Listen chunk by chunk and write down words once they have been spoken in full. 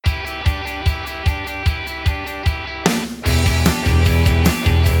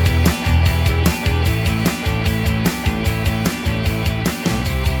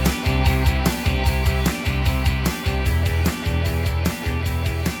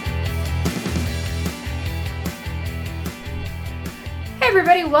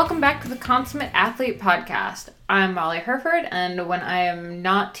everybody, welcome back to the Consummate Athlete Podcast. I'm Molly Herford, and when I am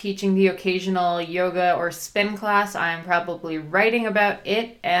not teaching the occasional yoga or spin class, I'm probably writing about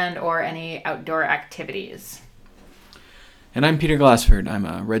it and or any outdoor activities. And I'm Peter Glassford. I'm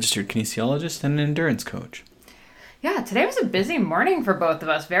a registered kinesiologist and an endurance coach. Yeah, today was a busy morning for both of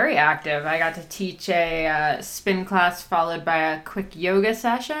us, very active. I got to teach a spin class followed by a quick yoga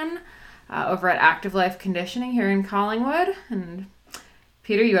session over at Active Life Conditioning here in Collingwood, and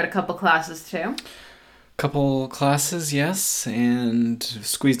Peter, you had a couple classes too. Couple classes, yes, and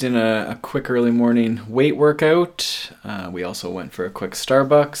squeezed in a quick early morning weight workout. We also went for a quick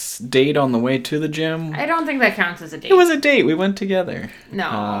Starbucks date on the way to the gym. I don't think that counts as a date. It was a date. We went together.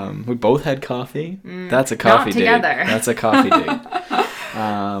 No. We both had coffee. That's a coffee date. Not together. That's a coffee date.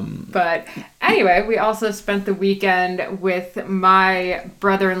 But anyway, we also spent the weekend with my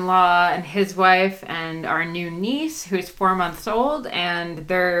brother-in-law and his wife and our new niece, who's 4 months old, and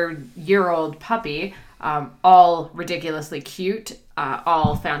their year-old puppy. All ridiculously cute,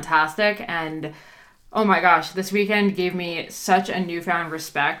 all fantastic, and oh my gosh, this weekend gave me such a newfound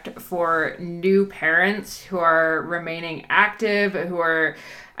respect for new parents who are remaining active, who are,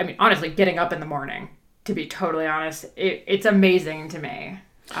 honestly, getting up in the morning, to be totally honest. It's amazing to me.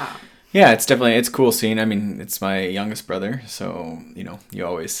 Yeah, it's cool seeing. It's my youngest brother, so,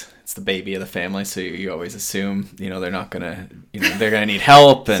 it's the baby of the family, so you always assume, they're not gonna, they're gonna need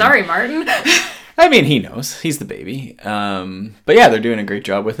help. And, sorry, Martin. he knows. He's the baby. But yeah, they're doing a great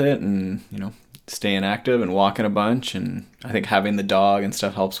job with it and, staying active and walking a bunch. And I think having the dog and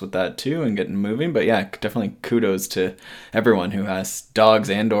stuff helps with that too and getting moving. But yeah, definitely kudos to everyone who has dogs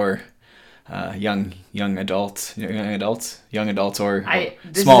and or young adults or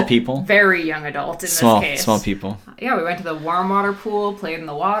small people. Very young adults in this case. Small people. Yeah, we went to the warm water pool, played in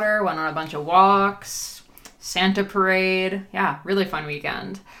the water, went on a bunch of walks, Santa parade. Yeah, really fun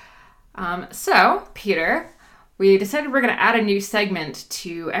weekend. So, Peter, we decided we're going to add a new segment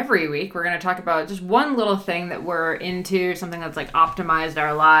to every week. We're going to talk about just one little thing that we're into, something that's like optimized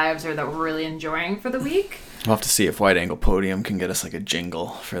our lives or that we're really enjoying for the week. We'll have to see if Wide Angle Podium can get us like a jingle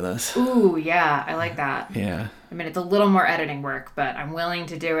for this. Ooh, yeah, I like that. Yeah. It's a little more editing work, but I'm willing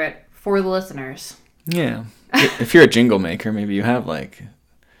to do it for the listeners. Yeah. If you're a jingle maker, maybe you have like...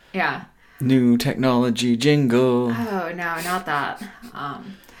 Yeah. New technology jingle. Oh, no, not that.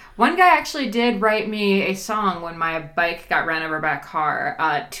 One guy actually did write me a song when my bike got run over by a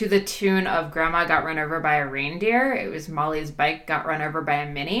car to the tune of Grandma Got Run Over by a Reindeer. It was Molly's bike got run over by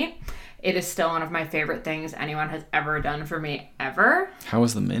a Mini. It is still one of my favorite things anyone has ever done for me, ever. How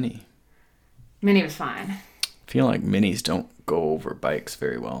was the Mini? Mini was fine. I feel like Minis don't go over bikes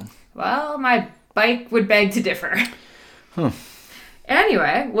very well. Well, my bike would beg to differ. Huh.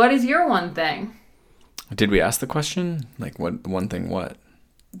 Anyway, what is your one thing? Did we ask the question? Like, what one thing what?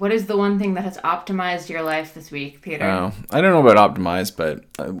 What is the one thing that has optimized your life this week, Peter? Oh, I don't know about optimized, but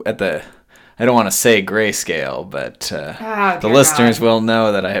I don't want to say grayscale, but the listeners will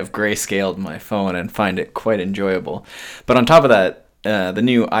know that I have grayscaled my phone and find it quite enjoyable. But on top of that, the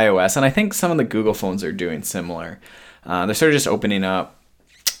new iOS, and I think some of the Google phones are doing similar. They're sort of just opening up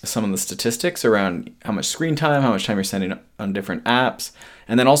some of the statistics around how much screen time, how much time you're spending on different apps,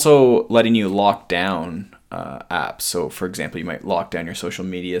 and then also letting you lock down apps. So, for example, you might lock down your social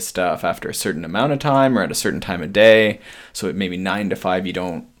media stuff after a certain amount of time or at a certain time of day. So it maybe 9 to 5, you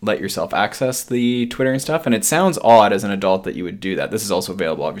don't let yourself access the Twitter and stuff. And it sounds odd as an adult that you would do that. This is also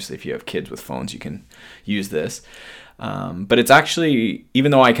available, obviously, if you have kids with phones, you can use this. But it's actually,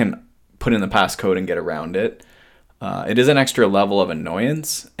 even though I can put in the passcode and get around it, it is an extra level of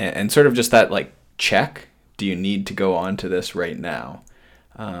annoyance and sort of just that like check. Do you need to go on to this right now?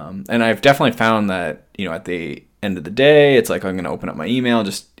 And I've definitely found that, at the end of the day, it's like I'm going to open up my email,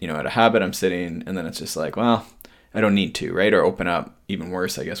 just, out of habit, I'm sitting, and then it's just like, well, I don't need to, right? Or open up, even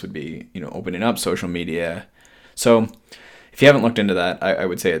worse, I guess, would be, opening up social media. So if you haven't looked into that, I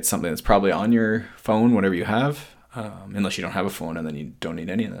would say it's something that's probably on your phone, whatever you have, unless you don't have a phone and then you don't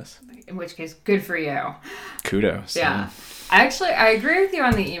need any of this. In which case, good for you. Kudos. Yeah. I agree with you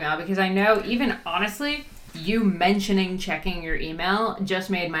on the email because I know even honestly, you mentioning checking your email just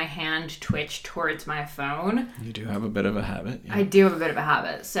made my hand twitch towards my phone. You do have a bit of a habit. Yeah. I do have a bit of a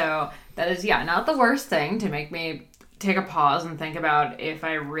habit. So that is, not the worst thing to make me take a pause and think about if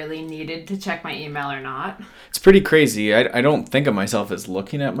I really needed to check my email or not. It's pretty crazy. I don't think of myself as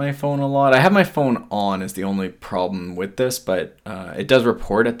looking at my phone a lot. I have my phone on is the only problem with this, but it does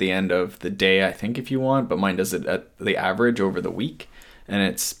report at the end of the day, I think, if you want, but mine does it at the average over the week. And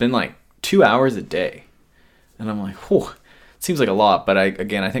it's been like 2 hours a day. And I'm like, whew, seems like a lot, but I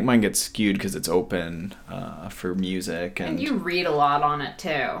think mine gets skewed because it's open for music. And you read a lot on it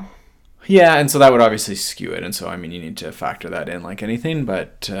too. Yeah, and so that would obviously skew it. And so, I mean, you need to factor that in like anything.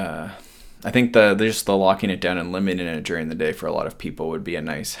 But I think the locking it down and limiting it during the day for a lot of people would be a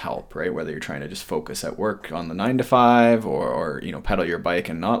nice help, right? Whether you're trying to just focus at work on the 9 to 5 or pedal your bike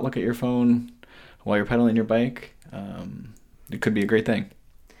and not look at your phone while you're pedaling your bike. It could be a great thing.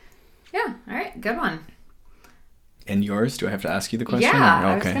 Yeah, all right, good one. And yours? Do I have to ask you the question?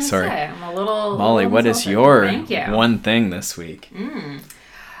 Yeah, okay, sorry. I'm a little... Molly, what is your one thing this week?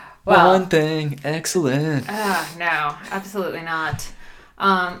 Well, one thing, excellent. No, absolutely not.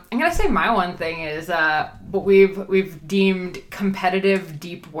 I'm gonna say my one thing is what we've deemed competitive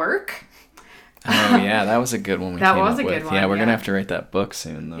deep work. Oh yeah, that was a good one. That was a good one. Yeah, we're gonna have to write that book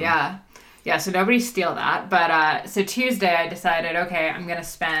soon, though. Yeah, so nobody steal that. But so Tuesday I decided, okay, I'm going to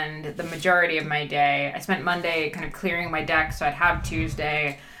spend the majority of my day. I spent Monday kind of clearing my deck so I'd have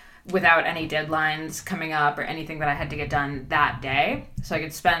Tuesday without any deadlines coming up or anything that I had to get done that day. So I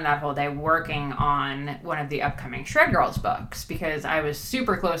could spend that whole day working on one of the upcoming Shred Girls books because I was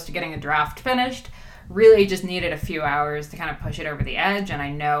super close to getting a draft finished. Really just needed a few hours to kind of push it over the edge. And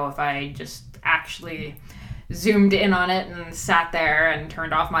I know if I just actually zoomed in on it and sat there and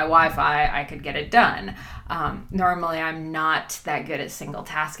turned off my Wi-Fi, I could get it done. Normally, I'm not that good at single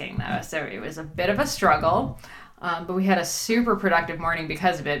tasking, though, so it was a bit of a struggle. But we had a super productive morning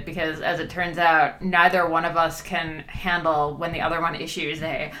because of it, because as it turns out, neither one of us can handle when the other one issues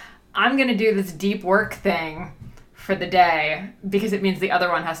I'm going to do this deep work thing for the day, because it means the other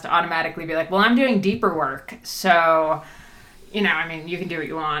one has to automatically be like, well, I'm doing deeper work, so, you can do what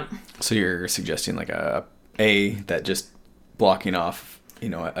you want. So you're suggesting like that just blocking off,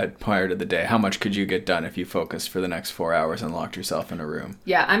 a part of the day. How much could you get done if you focused for the next 4 hours and locked yourself in a room?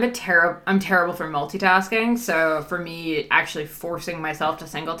 Yeah, I'm terrible for multitasking. So for me, actually forcing myself to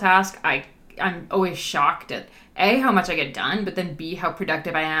single task, I'm always shocked at A, how much I get done, but then B, how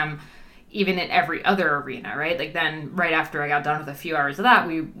productive I am even in every other arena, right? Like then right after I got done with a few hours of that,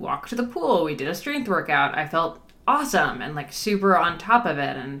 we walked to the pool, we did a strength workout. I felt awesome and like super on top of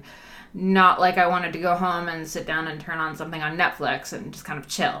it, and not like I wanted to go home and sit down and turn on something on Netflix and just kind of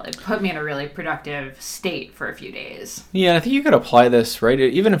chill. It put me in a really productive state for a few days. Yeah, I think you could apply this, right?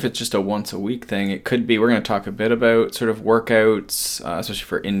 Even if it's just a once a week thing, it could be, we're going to talk a bit about sort of workouts, especially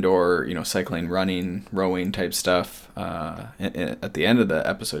for indoor, cycling, running, rowing type stuff at the end of the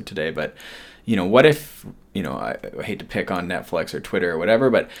episode today. But, what if, I hate to pick on Netflix or Twitter or whatever,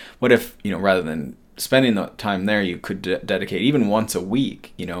 but what if, rather than spending the time there, you could dedicate even once a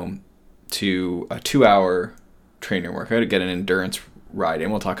week, to a 2-hour training workout to get an endurance ride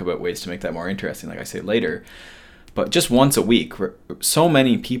in. We'll talk about ways to make that more interesting, like I say later. But just once a week, so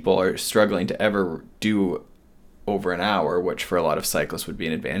many people are struggling to ever do over an hour, which for a lot of cyclists would be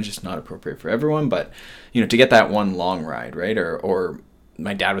an advantage. It's not appropriate for everyone, but to get that one long ride, right? Or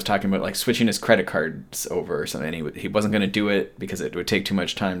my dad was talking about like switching his credit cards over or something. And he wasn't going to do it because it would take too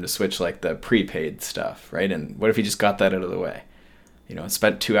much time to switch like the prepaid stuff, right? And what if he just got that out of the way?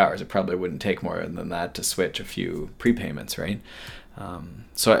 Spent 2 hours. It probably wouldn't take more than that to switch a few prepayments, right?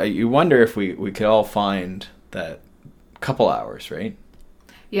 So you wonder if we could all find that couple hours, right?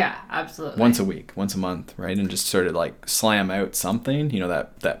 Yeah, absolutely. Once a week, once a month, right? And just sort of like slam out something,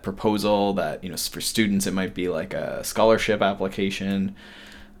 that proposal that, for students, it might be like a scholarship application.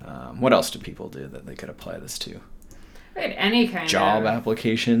 What else do people do that they could apply this to? Right, any kind job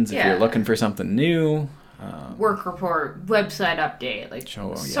applications, if you're looking for something new. Work report, website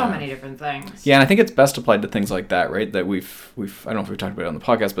update, so many different things. Yeah, and I think it's best applied to things like that, right? That we've I don't know if we've talked about it on the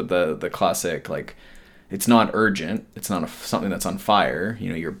podcast, but the classic, like, it's not urgent, it's not something that's on fire.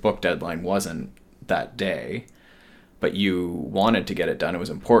 Your book deadline wasn't that day, but you wanted to get it done. It was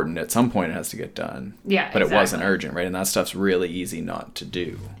important. At some point, it has to get done. Yeah, but exactly. It wasn't urgent, right? And that stuff's really easy not to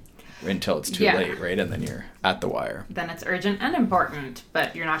do until it's too late, right? And then you're at the wire. Then it's urgent and important,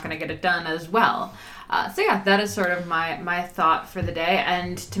 but you're not going to get it done as well. So that is sort of my thought for the day.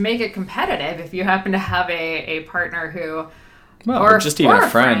 And to make it competitive, if you happen to have a partner who... or just even a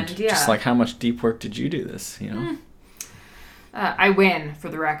friend. Just like, how much deep work did you do this, I win, for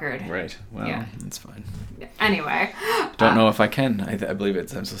the record. Right. Well, that's fine. Anyway. Don't know if I can. I believe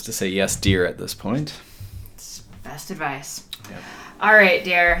I'm supposed to say yes, dear, at this point. It's best advice. Yep. All right,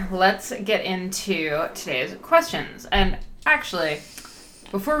 dear. Let's get into today's questions. And actually...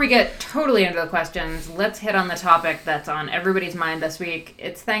 before we get totally into the questions, let's hit on the topic that's on everybody's mind this week.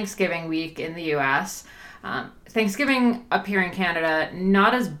 It's Thanksgiving week in the U.S. Thanksgiving up here in Canada,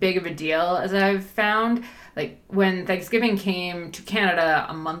 not as big of a deal as I've found, like when Thanksgiving came to Canada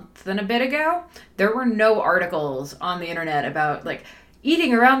a month and a bit ago, there were no articles on the internet about like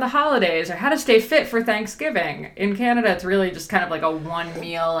eating around the holidays or how to stay fit for Thanksgiving. In Canada, it's really just kind of like a one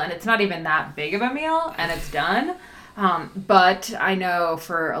meal, and it's not even that big of a meal, and it's done. But I know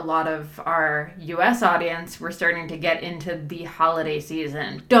for a lot of our U.S. audience, we're starting to get into the holiday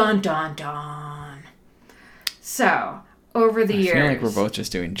season. Dun, dun, dun. So, over the years... I feel like we're both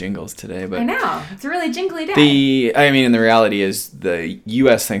just doing jingles today, but... I know. It's a really jingly day. And the reality is the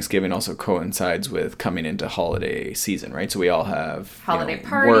U.S. Thanksgiving also coincides with coming into holiday season, right? So we all have... holiday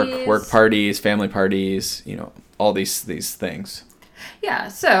parties. Work parties, family parties, all these things. Yeah,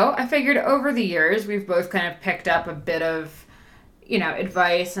 so I figured over the years, we've both kind of picked up a bit of,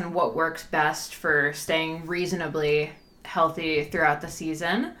 advice on what works best for staying reasonably healthy throughout the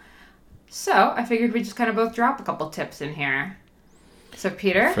season. So I figured we'd just kind of both drop a couple tips in here. So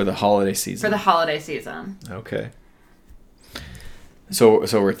Peter? For the holiday season. For the holiday season. Okay. So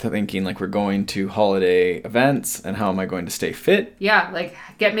we're thinking like we're going to holiday events, and how am I going to stay fit? Yeah, like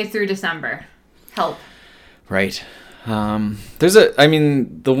get me through December. Help. Right. The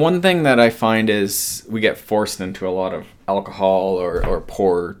one thing that I find is we get forced into a lot of alcohol or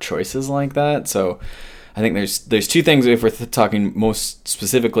poor choices like that. So I think there's two things if we're talking most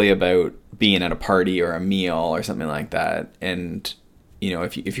specifically about being at a party or a meal or something like that. And,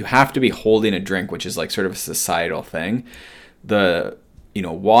 if you have to be holding a drink, which is like sort of a societal thing,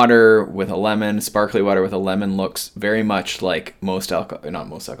 water with a lemon, sparkly water with a lemon looks very much like not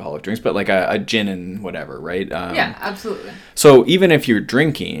most alcoholic drinks, but like a gin and whatever, right? Yeah, absolutely. So even if you're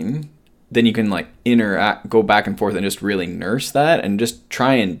drinking, then you can like go back and forth and just really nurse that and just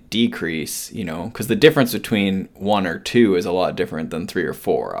try and decrease, because the difference between 1 or 2 is a lot different than 3 or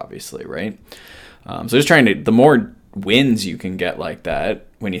 4, obviously, right? So just the more wins you can get like that,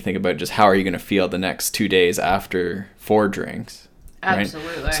 when you think about just how are you going to feel the next 2 days after 4 drinks. Right?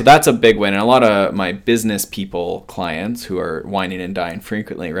 Absolutely. So that's a big win. And a lot of my business people clients who are whining and dying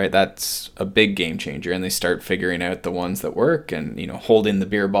frequently, right? That's a big game changer. And they start figuring out the ones that work and, holding the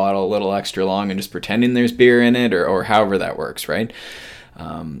beer bottle a little extra long and just pretending there's beer in it or however that works, right?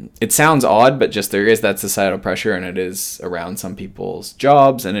 It sounds odd, but just there is that societal pressure, and it is around some people's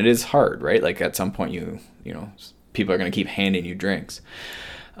jobs, and it is hard, right? Like at some point people are going to keep handing you drinks.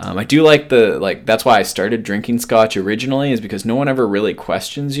 I do like that's why I started drinking scotch originally, is because no one ever really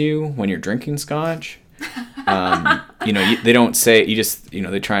questions you when you're drinking scotch. They don't say,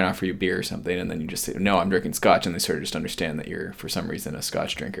 they try and offer you beer or something, and then you just say, no, I'm drinking scotch, and they sort of just understand that you're, for some reason, a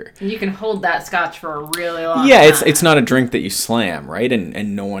scotch drinker. And you can hold that scotch for a really long time. Yeah, it's not a drink that you slam, right?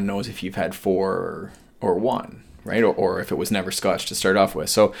 And no one knows if you've had 4 or 1. Right? Or if it was never scotch to start off with.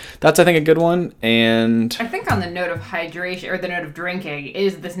 So that's, I think, a good one. And I think on the note of hydration, or the note of drinking,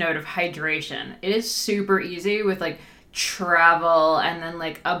 is this note of hydration. It is super easy with like travel and then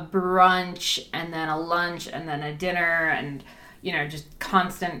like a brunch and then a lunch and then a dinner and, just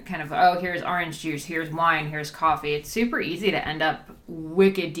constant kind of, here's orange juice, here's wine, here's coffee. It's super easy to end up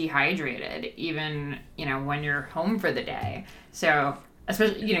wicked dehydrated, even, when you're home for the day. So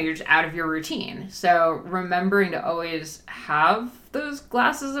especially, you're just out of your routine. So remembering to always have those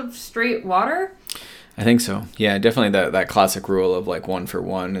glasses of straight water. I think so. Yeah, definitely that classic rule of like 1 for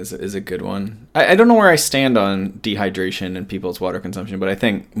 1 is a good one. I don't know where I stand on dehydration and people's water consumption, but I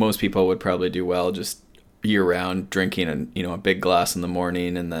think most people would probably do well just year round drinking a big glass in the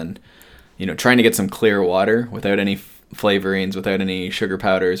morning, and then, trying to get some clear water without any flavorings, without any sugar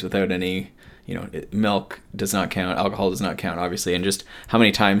powders, without any... milk does not count, alcohol does not count, obviously, and just how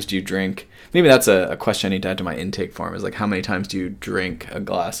many times do you drink? Maybe that's a question I need to add to my intake form, is like how many times do you drink a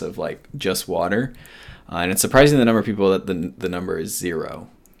glass of like just water? And it's surprising the number of people that the number is 0.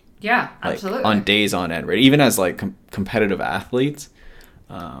 Yeah, absolutely. On days on end, right? Even as like competitive athletes.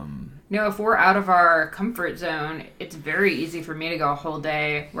 If we're out of our comfort zone, it's very easy for me to go a whole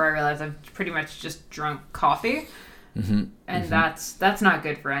day where I realize I've pretty much just drunk coffee. Mm-hmm. And that's not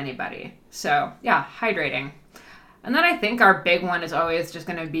good for anybody. So yeah, hydrating. And then I think our big one is always just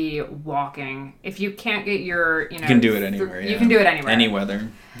going to be walking. If you can't get your, you can do it anywhere. You can do it anywhere. Any weather.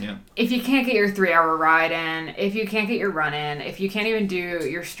 Yeah. If you can't get your 3-hour ride in, if you can't get your run in, if you can't even do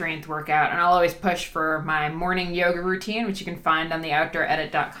your strength workout, and I'll always push for my morning yoga routine, which you can find on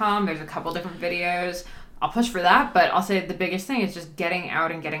theoutdooredit.com. There's a couple different videos. I'll push for that, but I'll say the biggest thing is just getting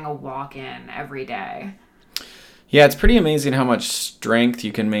out and getting a walk in every day. Yeah, it's pretty amazing how much strength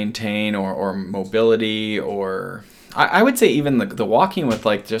you can maintain or mobility, or I would say even the walking with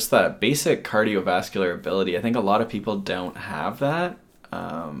like just that basic cardiovascular ability. I think a lot of people don't have that.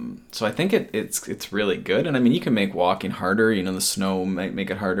 So I think it's really good. And I mean, you can make walking harder. The snow might make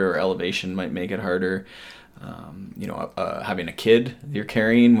it harder, or elevation might make it harder. Having a kid you're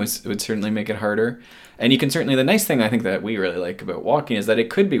carrying would certainly make it harder. And you can certainly, the nice thing I think that we really like about walking is that it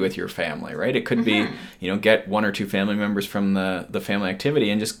could be with your family, right? It could be, get 1 or 2 family members from the family activity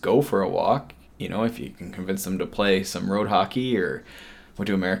and just go for a walk. If you can convince them to play some road hockey, or what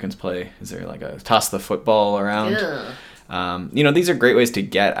do Americans play? Is there like a toss the football around? These are great ways to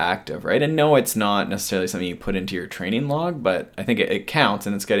get active, right? And no, it's not necessarily something you put into your training log, but I think it counts,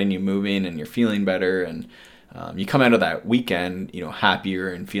 and it's getting you moving and you're feeling better, and you come out of that weekend, happier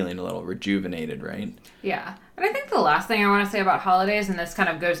and feeling a little rejuvenated, right? Yeah. And I think the last thing I want to say about holidays, and this kind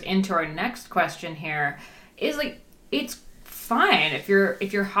of goes into our next question here, is like, it's fine if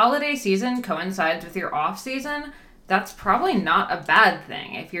your holiday season coincides with your off season. That's probably not a bad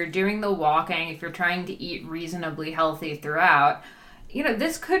thing. If you're doing the walking, if you're trying to eat reasonably healthy throughout,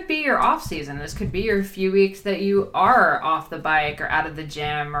 this could be your off season. This could be your few weeks that you are off the bike or out of the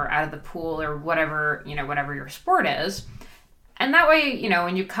gym or out of the pool or whatever your sport is. And that way,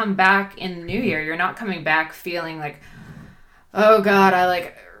 when you come back in the new year, you're not coming back feeling like, oh God,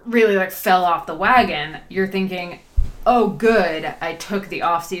 I really fell off the wagon. You're thinking, oh good, I took the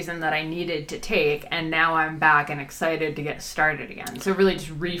off season that I needed to take, and now I'm back and excited to get started again. So really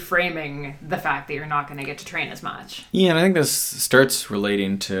just reframing the fact that you're not going to get to train as much. Yeah, and I think this starts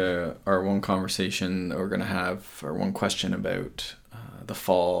relating to our one conversation that we're going to have, or one question about the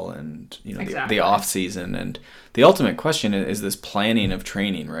fall and the off season. And the ultimate question is this planning of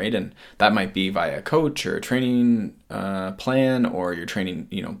training, right? And that might be via a coach or a training plan, or you're training,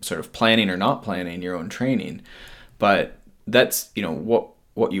 sort of planning or not planning your own training. But that's,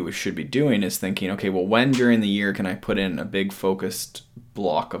 what you should be doing is thinking, okay, well, when during the year can I put in a big focused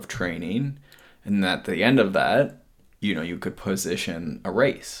block of training? And at the end of that, you could position a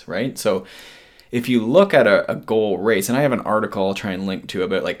race, right? So if you look at a goal race, and I have an article I'll try and link to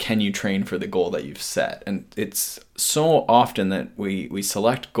about can you train for the goal that you've set? And it's so often that we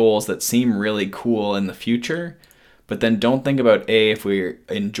select goals that seem really cool in the future, but then don't think about if we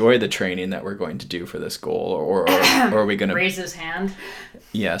enjoy the training that we're going to do for this goal, or are we going to raise his hand?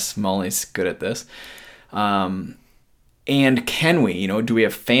 Yes, Molly's good at this. And can we, do we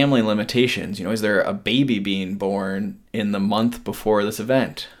have family limitations? Is there a baby being born in the month before this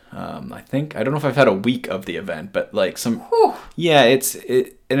event? I don't know if I've had a week of the event, but yeah,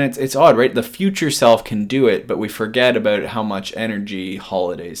 it's odd, right? The future self can do it, but we forget about how much energy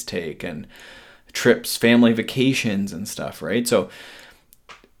holidays take, and trips, family vacations and stuff, right? So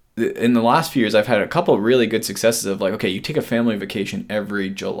in the last few years, I've had a couple of really good successes of okay, you take a family vacation every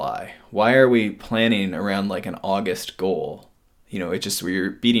July. Why are we planning around an August goal? It's just where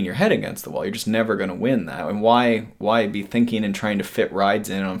you're beating your head against the wall. You're just never going to win that. And why be thinking and trying to fit rides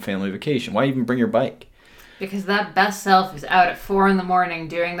in on family vacation? Why even bring your bike? Because that best self is out at 4 a.m.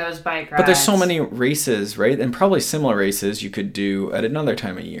 doing those bike rides. But there's so many races, right? And probably similar races you could do at another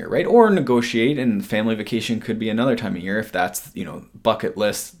time of year, right? Or negotiate, and family vacation could be another time of year. If that's, bucket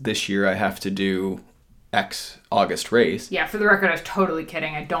list, this year I have to do X August race. Yeah, for the record, I was totally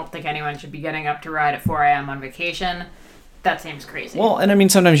kidding. I don't think anyone should be getting up to ride at 4 a.m. on vacation. That seems crazy. Well, and I mean,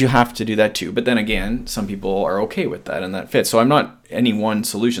 sometimes you have to do that too. But then again, some people are okay with that, and that fits. So I'm not any one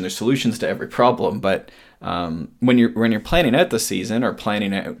solution. There's solutions to every problem, but when you're planning out the season, or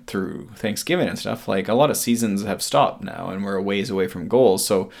planning out through Thanksgiving and stuff, a lot of seasons have stopped now, and we're a ways away from goals.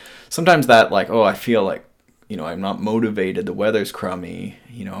 So sometimes that I feel like I'm not motivated, the weather's crummy,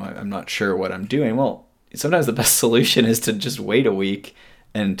 I'm not sure what I'm doing. Well, sometimes the best solution is to just wait a week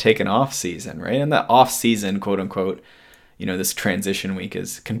and take an off season, right? And that off season, quote unquote, this transition week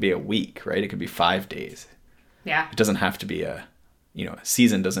can be a week, right? It could be 5 days. Yeah. It doesn't have to be a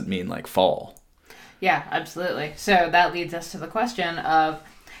season doesn't mean fall. Yeah, absolutely. So that leads us to the question of,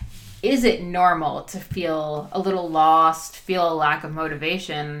 is it normal to feel a little lost, feel a lack of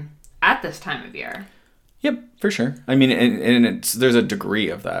motivation at this time of year? Yep, for sure. I mean, and there's a degree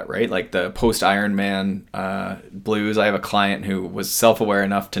of that, right? The post-Ironman blues. I have a client who was self-aware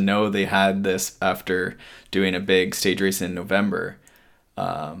enough to know they had this after doing a big stage race in November.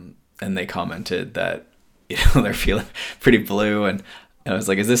 And they commented that, they're feeling pretty blue. And I was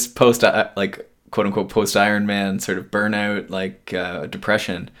like, is this quote-unquote post-Ironman sort of burnout,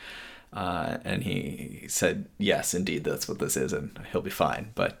 depression? And he said, yes, indeed, that's what this is, and he'll be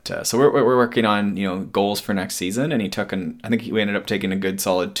fine. But so we're working on goals for next season, and I think we ended up taking a good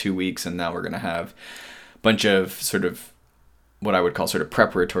solid 2 weeks, and now we're going to have a bunch of sort of what I would call sort of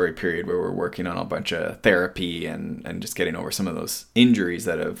preparatory period, where we're working on a bunch of therapy and just getting over some of those injuries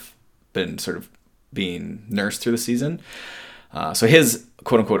that have been sort of being nursed through the season. So his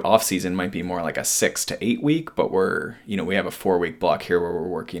quote unquote off season might be more like a 6 to 8 week, but we have a 4-week block here where we're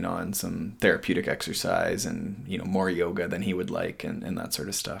working on some therapeutic exercise and, more yoga than he would like and that sort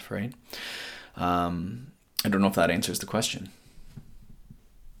of stuff. Right. I don't know if that answers the question.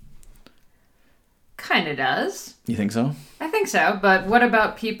 Kind of does. You think so? I think so. But what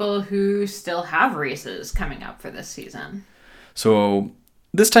about people who still have races coming up for this season? So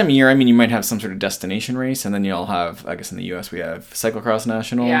this time of year, you might have some sort of destination race, and then you'll have, I guess in the U.S. we have cyclocross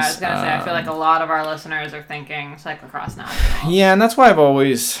nationals. Yeah, I was going to say, I feel like a lot of our listeners are thinking cyclocross nationals. Yeah, and that's why I've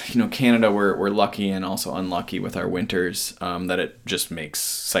always, Canada, we're lucky and also unlucky with our winters, that it just makes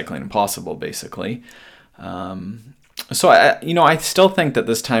cycling impossible, basically. So I still think that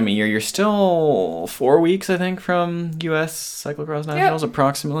this time of year, you're still 4 weeks, I think, from U.S. cyclocross nationals,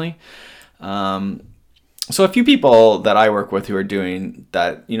 approximately. So a few people that I work with who are doing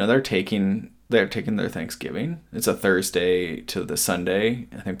that, they're taking their Thanksgiving. It's a Thursday to the Sunday.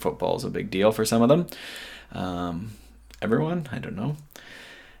 I think football is a big deal for some of them. Everyone, I don't know.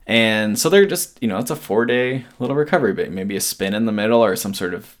 And so they're just, it's a 4-day little recovery bit, maybe a spin in the middle or some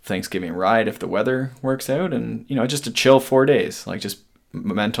sort of Thanksgiving ride if the weather works out. And, just a chill 4 days, like just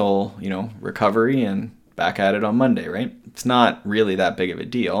mental, recovery and back at it on Monday, right? It's not really that big of a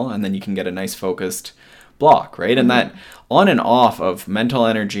deal. And then you can get a nice focused block, right? And that on and off of mental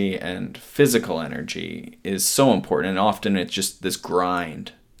energy and physical energy is so important. And often it's just this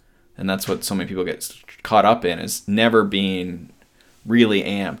grind. And that's what so many people get caught up in, is never being really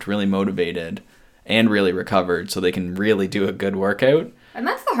amped, really motivated, and really recovered so they can really do a good workout. And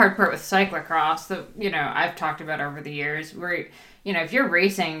that's the hard part with cyclocross that, I've talked about over the years, where, if you're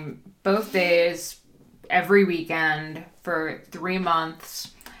racing both days every weekend for 3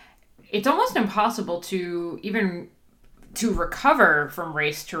 months, it's almost impossible to recover from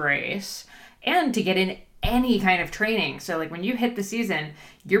race to race and to get in any kind of training. So like when you hit the season,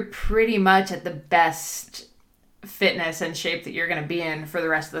 you're pretty much at the best fitness and shape that you're going to be in for the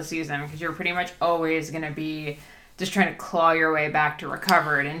rest of the season, because you're pretty much always going to be just trying to claw your way back to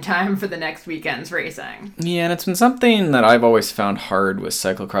recovered in time for the next weekend's racing. Yeah, and it's been something that I've always found hard with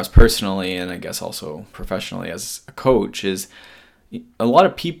cyclocross personally, and I guess also professionally as a coach, is a lot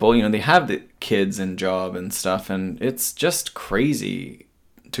of people, they have the kids and job and stuff, and it's just crazy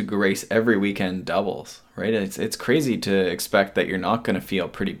to race every weekend doubles, right? It's crazy to expect that you're not going to feel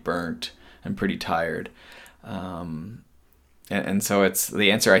pretty burnt and pretty tired. And so it's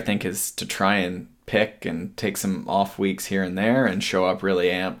the answer, I think, is to try and pick and take some off weeks here and there and show up really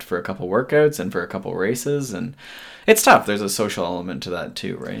amped for a couple workouts and for a couple races. And it's tough. There's a social element to that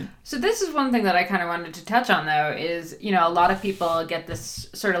too, right? So this is one thing that I kind of wanted to touch on, though, is, a lot of people get this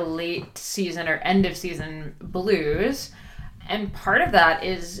sort of late season or end of season blues. And part of that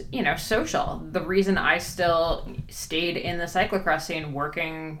is, social. The reason I still stayed in the cyclocross scene,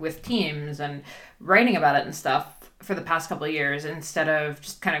 working with teams and writing about it and stuff for the past couple of years, instead of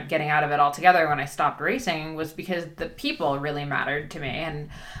just kind of getting out of it altogether when I stopped racing, was because the people really mattered to me. And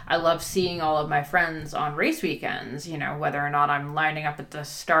I love seeing all of my friends on race weekends, whether or not I'm lining up at the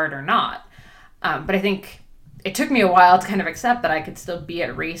start or not. But I think it took me a while to kind of accept that I could still be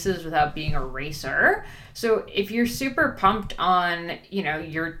at races without being a racer. So if you're super pumped on,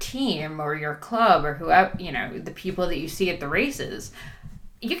 your team or your club or whoever, the people that you see at the races,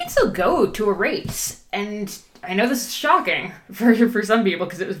 you can still go to a race. And I know this is shocking for some people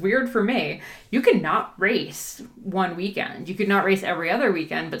because it was weird for me. You could not race one weekend. You could not race every other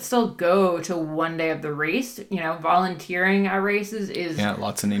weekend, but still go to one day of the race. Volunteering at races is... Yeah,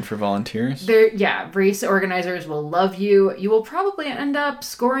 lots of need for volunteers. Race organizers will love you. You will probably end up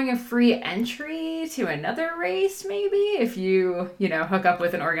scoring a free entry to another race, maybe, if you, hook up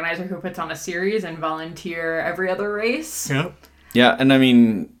with an organizer who puts on a series and volunteer every other race. Yep. Yeah,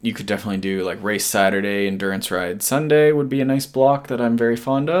 and you could definitely do like race Saturday, endurance ride Sunday would be a nice block that I'm very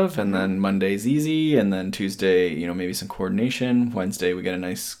fond of, and then Monday's easy, and then Tuesday, maybe some coordination. Wednesday we get a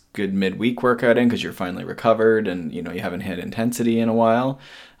nice good midweek workout in because you're finally recovered and you haven't hit intensity in a while,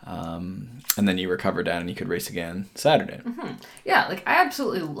 and then you recover down and you could race again Saturday. Mm-hmm. Yeah, I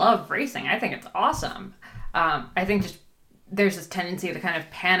absolutely love racing. I think it's awesome. I think just there's this tendency to kind of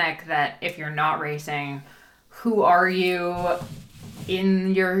panic that if you're not racing, who are you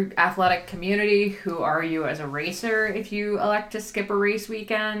in your athletic community? Who are you as a racer if you elect to skip a race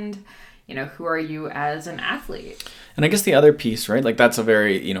weekend? Who are you as an athlete? And I guess the other piece, right? That's a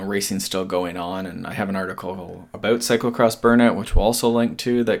very, racing's still going on. And I have an article about cyclocross burnout, which we'll also link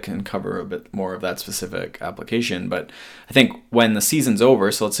to, that can cover a bit more of that specific application. But I think when the season's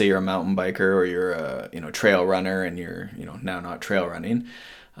over, so let's say you're a mountain biker or you're a, trail runner and you're, now not trail running,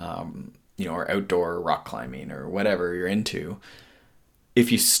 or outdoor rock climbing or whatever you're into, if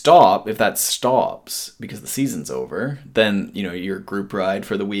that stops because the season's over, then, your group ride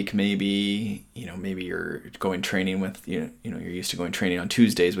for the week, maybe you're going training with, you're used to going training on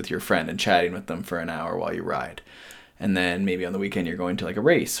Tuesdays with your friend and chatting with them for an hour while you ride. And then maybe on the weekend you're going to like a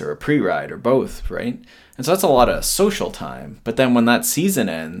race or a pre-ride or both, right? And so that's a lot of social time. But then when that season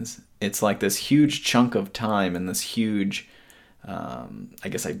ends, it's like this huge chunk of time and this huge I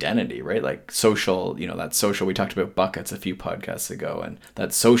guess identity, right? Like social, that social, we talked about buckets a few podcasts ago, and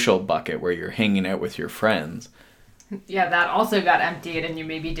that social bucket where you're hanging out with your friends. Yeah, that also got emptied, and you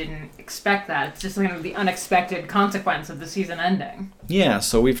maybe didn't expect that. It's just kind of the unexpected consequence of the season ending. Yeah,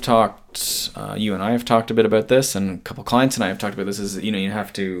 so we've talked, you and I have talked a bit about this, and a couple clients and I have talked about this, is, you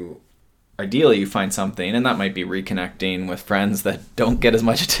have to, ideally you find something, and that might be reconnecting with friends that don't get as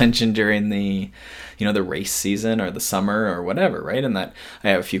much attention during the race season or the summer or whatever, right? And that I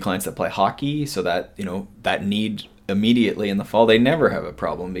have a few clients that play hockey, so that, that need immediately in the fall, they never have a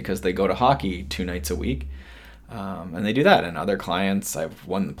problem because they go to hockey 2 nights a week. And they do that. And other clients, I have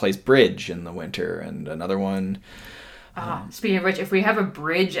one that plays bridge in the winter and another one. Speaking of which, if we have a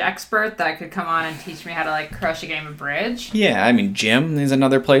bridge expert that could come on and teach me how to crush a game of bridge. Yeah, I mean, gym is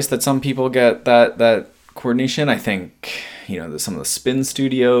another place that some people get that coordination. I think, some of the spin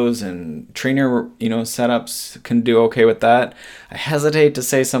studios and trainer, setups can do okay with that. I hesitate to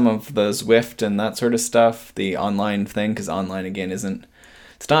say some of the Zwift and that sort of stuff, the online thing, because online, again, it's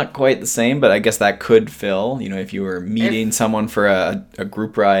not quite the same, but I guess that could fill, if you were meeting someone for a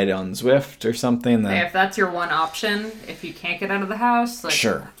group ride on Zwift or something. Then, if that's your one option, if you can't get out of the house,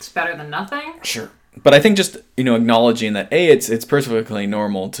 sure, it's better than nothing. Sure. But I think just, acknowledging that, it's perfectly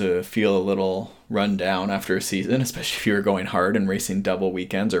normal to feel a little run down after a season, especially if you were going hard and racing double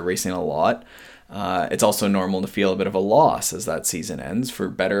weekends or racing a lot. It's also normal to feel a bit of a loss as that season ends, for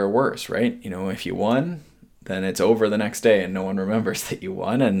better or worse, right? If you won, then it's over the next day and no one remembers that you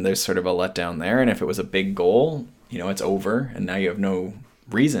won, and there's sort of a letdown there. And if it was a big goal, it's over and now you have no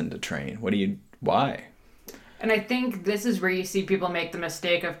reason to train. Why? And I think this is where you see people make the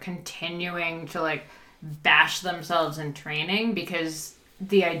mistake of continuing to bash themselves in training, because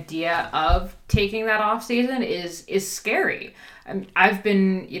the idea of taking that off season is scary. I've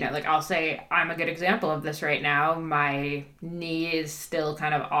been, I'll say I'm a good example of this right now. My knee is still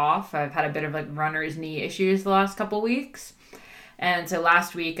kind of off. I've had a bit of runner's knee issues the last couple weeks. And so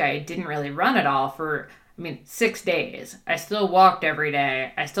last week I didn't really run at all for, 6 days. I still walked every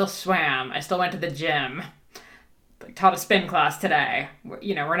day. I still swam. I still went to the gym. Taught a spin class today.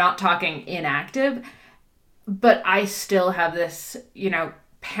 We're not talking inactive, but I still have this,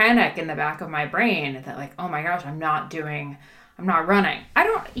 panic in the back of my brain that oh my gosh, I'm not running. I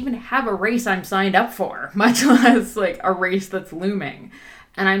don't even have a race I'm signed up for, much less a race that's looming.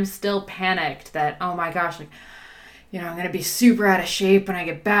 And I'm still panicked that, oh my gosh, I'm going to be super out of shape when I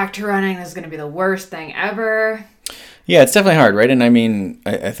get back to running. This is going to be the worst thing ever. Yeah, it's definitely hard, right? And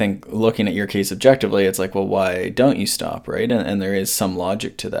I think looking at your case objectively, it's well, why don't you stop, right? And there is some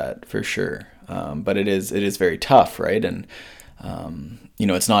logic to that for sure. But it is very tough, right? And,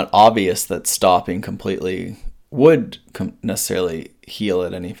 it's not obvious that stopping completely would necessarily heal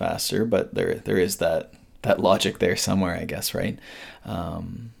it any faster, but there is that logic there somewhere, I guess, right?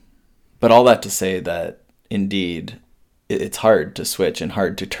 But all that to say that indeed it's hard to switch and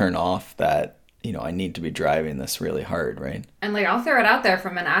hard to turn off that, I need to be driving this really hard, right? And I'll throw it out there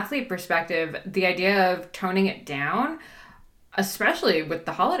from an athlete perspective, the idea of toning it down, especially with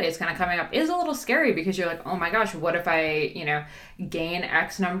the holidays kind of coming up, is a little scary, because you're oh my gosh, what if I, gain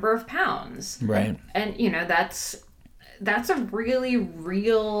X number of pounds? Right. And, that's a really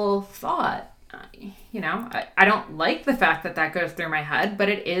real thought. I don't like the fact that goes through my head, but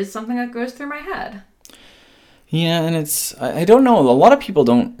it is something that goes through my head. Yeah, and I don't know, a lot of people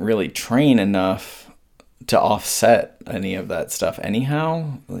don't really train enough to offset any of that stuff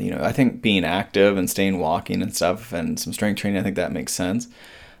anyhow. I think being active and staying walking and stuff and some strength training, I think that makes sense.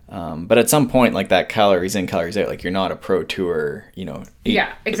 But at some point, that calories in, calories out, you're not a pro tour,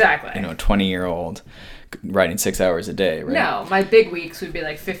 yeah, exactly. 20-year-old riding 6 hours a day, right? No, my big weeks would be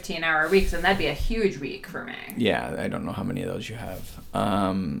 15-hour weeks, and that'd be a huge week for me. Yeah, I don't know how many of those you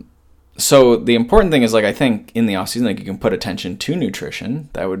have. So the important thing is, I think in the off season, you can put attention to nutrition.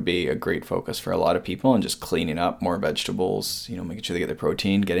 That would be a great focus for a lot of people, and just cleaning up more vegetables, making sure they get their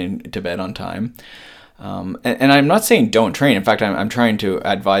protein, getting to bed on time. And I'm not saying don't train. In fact, I'm trying to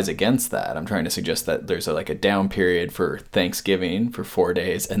advise against that. I'm trying to suggest that there's a down period for Thanksgiving for 4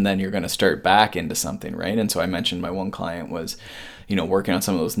 days, and then you're going to start back into something, right? And so I mentioned my one client was, working on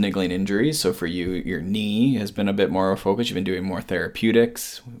some of those niggling injuries. So for you, your knee has been a bit more of a focus. You've been doing more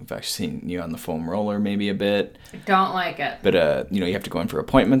therapeutics. We've actually seen you on the foam roller maybe a bit. I don't like it. But, you have to go in for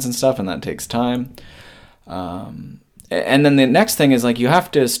appointments and stuff, and that takes time. And then the next thing is you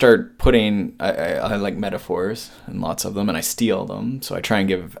have to start putting, I like metaphors and lots of them, and I steal them. So I try and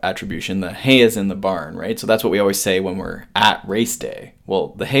give attribution. The hay is in the barn, right? So that's what we always say when we're at race day. Well,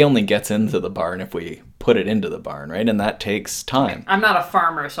 the hay only gets into the barn if we put it into the barn, right? And that takes time. I'm not a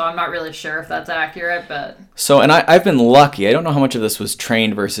farmer, so I'm not really sure if that's accurate, but... So, and I've been lucky. I don't know how much of this was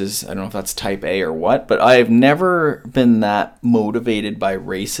trained versus, I don't know if that's type A or what, but I've never been that motivated by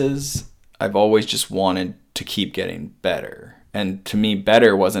races. I've always just wanted to keep getting better. And to me,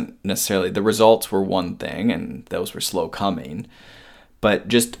 better wasn't necessarily, the results were one thing, and those were slow coming. But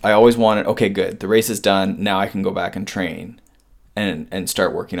just, I always wanted, okay, good, the race is done, now I can go back and train and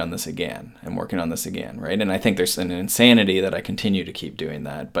start working on this again and working on this again, right? And I think there's an insanity that I continue to keep doing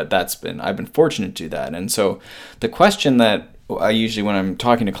that, but I've been fortunate to do that. And so the question that I usually, when I'm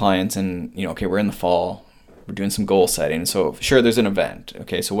talking to clients and, okay, we're in the fall, we're doing some goal setting. So sure, there's an event.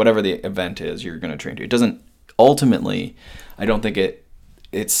 Okay, so whatever the event is, you're going to train to. It doesn't, ultimately, I don't think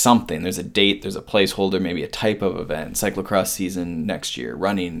it's something. There's a date, there's a placeholder, maybe a type of event. Cyclocross season next year,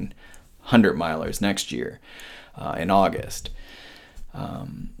 running 100 milers next year in August.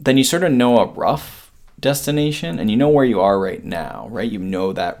 Then you sort of know a rough destination and you know where you are right now, right? You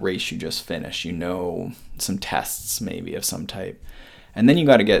know that race you just finished. You know some tests maybe of some type. And then you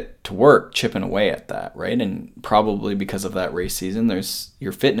got to get to work chipping away at that, right? And probably because of that race season,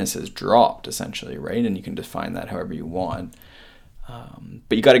 your fitness has dropped essentially, right? And you can define that however you want.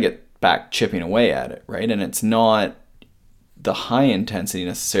 But you got to get back chipping away at it, right? And it's not the high intensity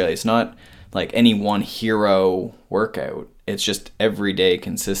necessarily. It's not like any one hero workout. It's just everyday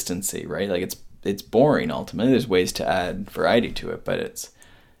consistency, right? It's boring ultimately. There's ways to add variety to it, but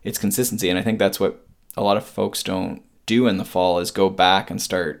it's consistency. And I think that's what a lot of folks don't do in the fall is go back and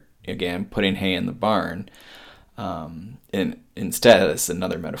start again putting hay in the barn. And instead, it's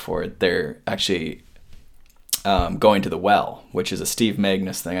another metaphor. They're actually going to the well, which is a Steve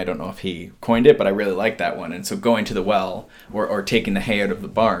Magnus thing. I don't know if he coined it, but I really like that one. And so going to the well or taking the hay out of the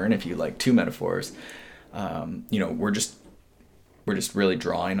barn, if you like two metaphors, we're just really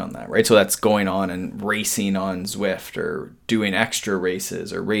drawing on that, right? So that's going on and racing on Zwift or doing extra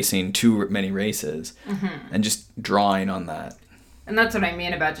races or racing too many races and just drawing on that. And that's what I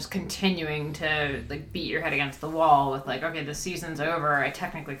mean about just continuing to beat your head against the wall with okay, the season's over. I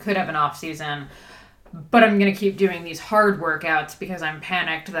technically could have an off season, but I'm going to keep doing these hard workouts because I'm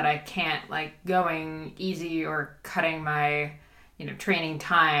panicked that I can't going easy or cutting my, training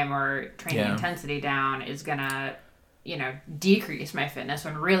time or training intensity down is going to, decrease my fitness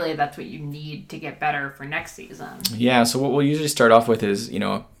when really that's what you need to get better for next season. Yeah. So what we'll usually start off with is,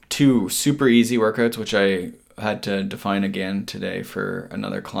 2 super easy workouts, which I had to define again today for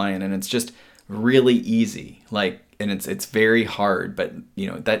another client. And it's just really easy. And it's very hard, but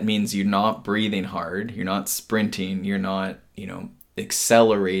that means you're not breathing hard. You're not sprinting. You're not,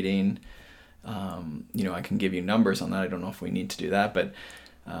 accelerating. I can give you numbers on that. I don't know if we need to do that, but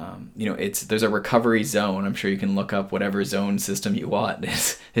there's a recovery zone. I'm sure you can look up whatever zone system you want.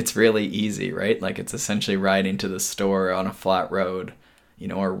 It's really easy, right? It's essentially riding to the store on a flat road,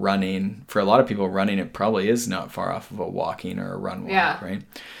 or running. For a lot of people, running, it probably is not far off of a walking or a run walk, right?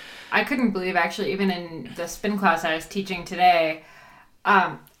 I couldn't believe, actually, even in the spin class I was teaching today,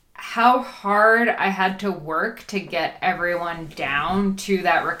 how hard I had to work to get everyone down to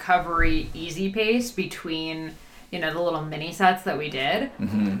that recovery easy pace between, the little mini sets that we did.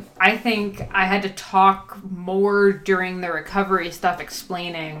 Mm-hmm. I think I had to talk more during the recovery stuff,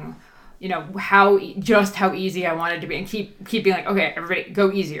 explaining, how easy I wanted to be, and keep being okay, everybody,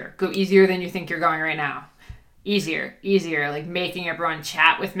 go easier than you think you're going right now. Easier, making everyone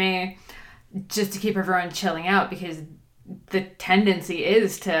chat with me just to keep everyone chilling out, because the tendency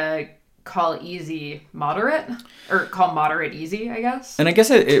is to call easy moderate, or call moderate easy, I guess. And I guess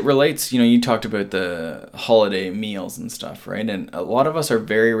it relates, you talked about the holiday meals and stuff, right? And a lot of us are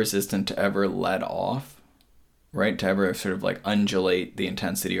very resistant to ever let off, right? To ever sort of undulate the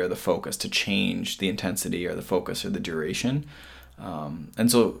intensity or the focus, to change the intensity or the focus or the duration.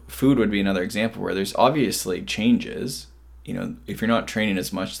 And so food would be another example where there's obviously changes. If you're not training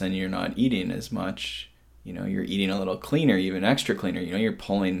as much, then you're not eating as much. You're eating a little cleaner, even extra cleaner. You're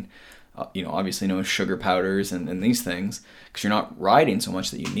pulling Obviously no sugar powders and these things, because you're not riding so much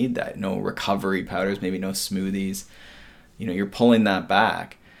that you need that. No recovery powders, maybe no smoothies. You're pulling that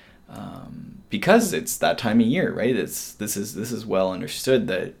back because it's that time of year, right? This is well understood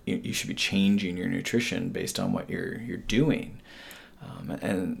that you should be changing your nutrition based on what you're doing.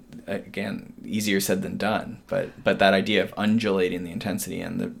 And again, easier said than done, but that idea of undulating the intensity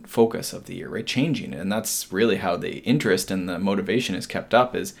and the focus of the year, right? Changing it. And that's really how the interest and the motivation is kept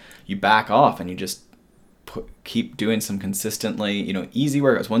up, is you back off and you just keep doing some consistently, easy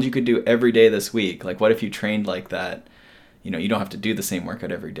workouts, ones you could do every day this week. Like, what if you trained like that? You don't have to do the same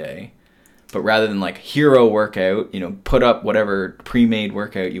workout every day, but rather than like hero workout, put up whatever pre-made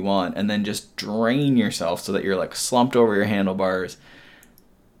workout you want and then just drain yourself so that you're like slumped over your handlebars.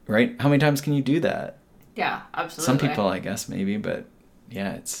 Right? How many times can you do that? Yeah, absolutely. Some people, I guess, maybe, but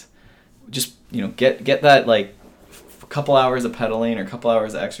yeah, it's just, get that like a couple hours of pedaling or a couple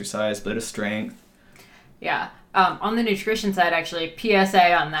hours of exercise, bit of strength. Yeah. On the nutrition side, actually,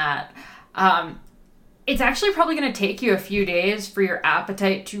 PSA on that. It's actually probably going to take you a few days for your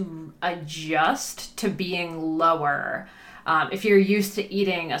appetite to adjust to being lower. If you're used to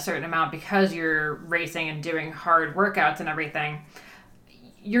eating a certain amount because you're racing and doing hard workouts and everything,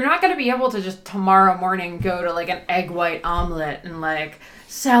 you're not going to be able to just tomorrow morning go to like an egg white omelet and like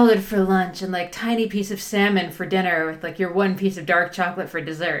salad for lunch and like tiny piece of salmon for dinner with like your one piece of dark chocolate for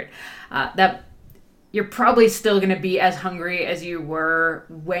dessert. That you're probably still going to be as hungry as you were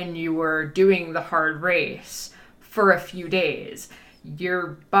when you were doing the hard race for a few days.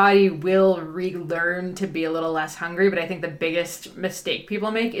 Your body will relearn to be a little less hungry, but I think the biggest mistake people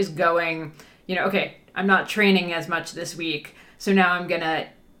make is going, okay, I'm not training as much this week, so now I'm going to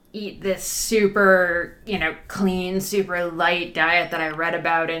eat this super, clean, super light diet that I read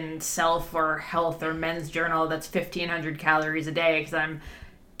about in Self or Health or Men's Journal that's 1,500 calories a day because I'm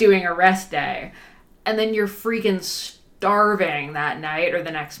doing a rest day. And then you're freaking starving that night or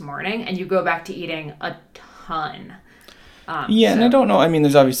the next morning, and you go back to eating a ton. And I don't know. I mean,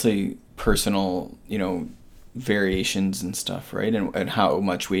 there's obviously personal, variations and stuff, right? And how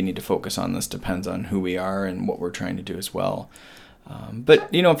much we need to focus on this depends on who we are and what we're trying to do as well. But,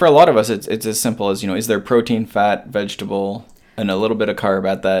 for a lot of us, it's as simple as, is there protein, fat, vegetable, and a little bit of carb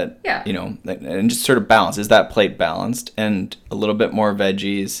at that, yeah. And just sort of balance. Is that plate balanced? And a little bit more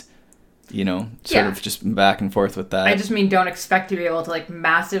veggies, sort of just back and forth with that. I just mean, don't expect to be able to like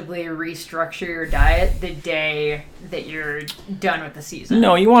massively restructure your diet the day that you're done with the season.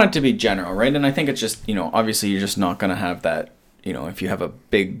 No, you want it to be general, right? And I think it's just, obviously you're just not going to have that, if you have a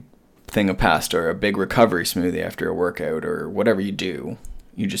big thing of pasta or a big recovery smoothie after a workout or whatever you do,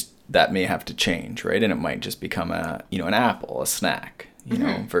 that may have to change, right? And it might just become an apple, a snack,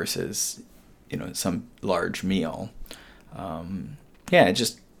 versus, some large meal.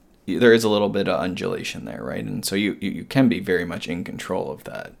 There is a little bit of undulation there, right? And so you can be very much in control of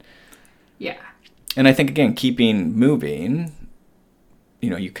that. Yeah. And I think, again, keeping moving,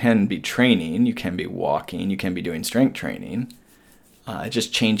 you can be training, you can be walking, you can be doing strength training.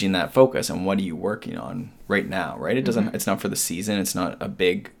 Just changing that focus and what are you working on right now, right? It doesn't. It's not for the season. It's not a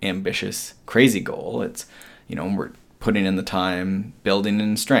big, ambitious, crazy goal. It's, we're putting in the time, building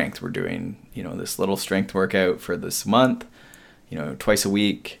in strength. We're doing, this little strength workout for this month, twice a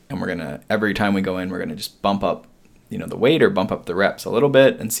week. And every time we go in, we're going to just bump up, the weight or bump up the reps a little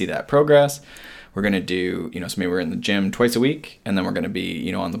bit and see that progress. We're going to do, so maybe we're in the gym twice a week, and then we're going to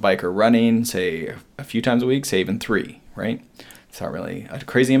be, on the bike or running, say a few times a week, say even 3, right? It's not really a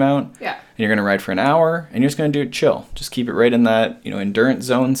crazy amount. Yeah. And you're going to ride for an hour, and you're just going to do it chill. Just keep it right in that, endurance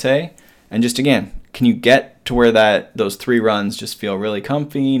zone, say. And just, again, can you get to where those 3 runs just feel really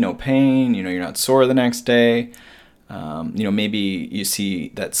comfy, no pain, you're not sore the next day. Maybe you see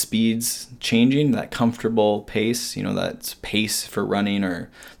that speed's changing, that comfortable pace, that's pace for running or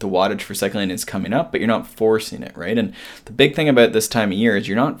the wattage for cycling is coming up, but you're not forcing it, right? And the big thing about this time of year is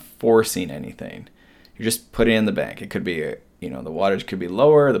you're not forcing anything. You're just putting it in the bank. It could be, the wattage could be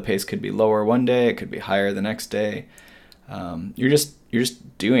lower, the pace could be lower one day, it could be higher the next day. You're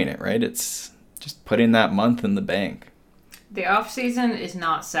just doing it, right? It's just putting that month in the bank. The off season is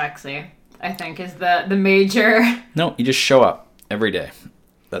not sexy, I think, is the major. No, you just show up every day.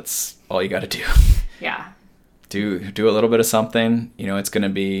 That's all you got to do. Yeah. Do a little bit of something. It's going to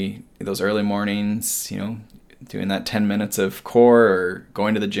be those early mornings, doing that 10 minutes of core or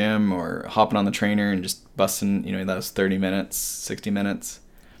going to the gym or hopping on the trainer and just busting, those 30 minutes, 60 minutes.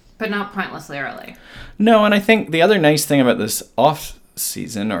 But not pointlessly early. No, and I think the other nice thing about this off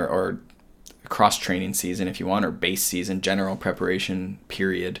season or cross-training season, if you want, or base season, general preparation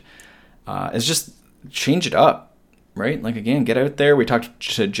period, is just change it up. right? Like, again, get out there. We talked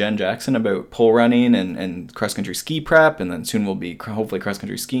to Jen Jackson about pole running and cross-country ski prep, and then soon we'll be hopefully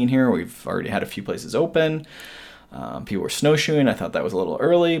cross-country skiing here. We've already had a few places open. People were snowshoeing. I thought that was a little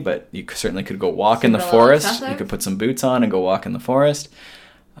early, but you certainly could go walk in the forest. You could put some boots on and go walk in the forest.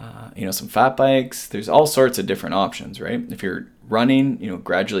 Some fat bikes. There's all sorts of different options, right? If you're running,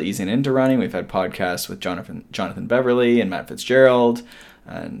 gradually easing into running. We've had podcasts with Jonathan Beverly and Matt Fitzgerald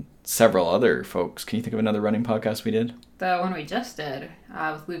and several other folks. Can you think of another running podcast we did? The one we just did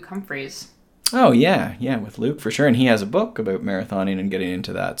with Luke Humphreys. Oh, yeah, with Luke, for sure. And he has a book about marathoning and getting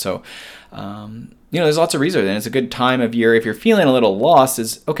into that. So, there's lots of resources, and it's a good time of year. If you're feeling a little lost,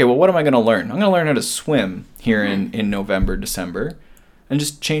 okay, well, what am I going to learn? I'm going to learn how to swim here in November, December, and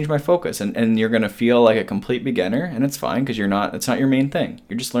just change my focus. And you're going to feel like a complete beginner, and it's fine because it's not your main thing.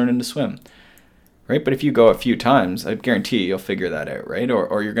 You're just learning to swim. Right? But if you go a few times, I guarantee you'll figure that out, right?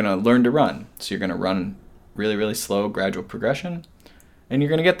 Or you're going to learn to run. So you're going to run really, really slow, gradual progression, and you're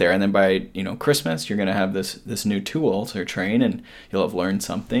going to get there. And then by, Christmas, you're going to have this new tool to train, and you'll have learned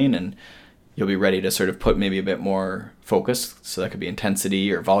something, and you'll be ready to sort of put maybe a bit more focus, so that could be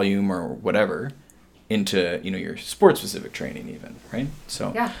intensity or volume or whatever, into, your sport-specific training even, right?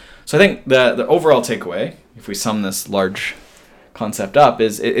 So, yeah. So I think the overall takeaway, if we sum this large concept up,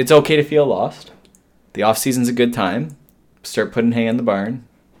 is it's okay to feel lost. The off-season's a good time. Start putting hay in the barn.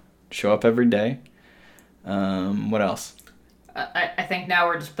 Show up every day. What else? I think now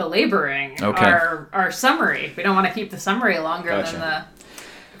we're just belaboring our summary. We don't want to keep the summary longer than the...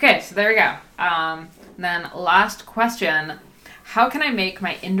 Okay, so there we go. Then last question. How can I make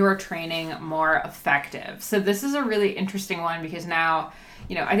my indoor training more effective? So this is a really interesting one because now...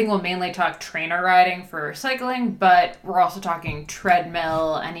 I think we'll mainly talk trainer riding for cycling, but we're also talking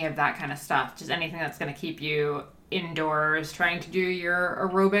treadmill, any of that kind of stuff. Just anything that's going to keep you indoors, trying to do your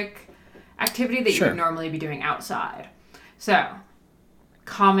aerobic activity that you would normally be doing outside. So,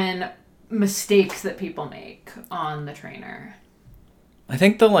 common mistakes that people make on the trainer. I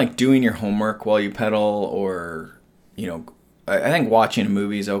think doing your homework while you pedal, or, I think watching a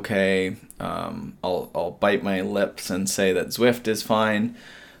movie is okay. I'll bite my lips and say that Zwift is fine.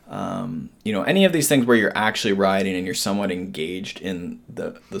 Any of these things where you're actually riding and you're somewhat engaged in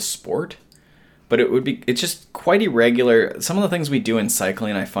the sport. But it's just quite irregular. Some of the things we do in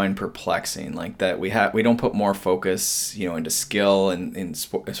cycling I find perplexing, like that we don't put more focus, into skill and in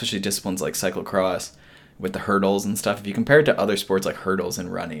sport, especially disciplines like cyclocross with the hurdles and stuff. If you compare it to other sports like hurdles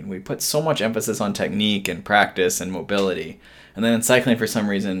and running, we put so much emphasis on technique and practice and mobility. And then in cycling, for some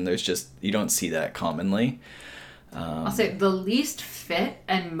reason, you don't see that commonly. I'll say the least fit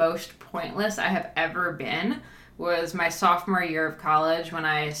and most pointless I have ever been was my sophomore year of college when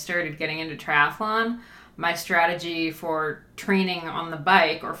I started getting into triathlon. My strategy for training on the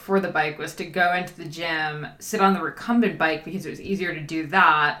bike or for the bike was to go into the gym, sit on the recumbent bike because it was easier to do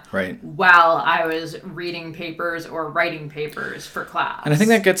that while I was reading papers or writing papers for class. And I think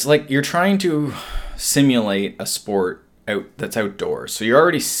that gets you're trying to simulate a sport that's outdoors. So you're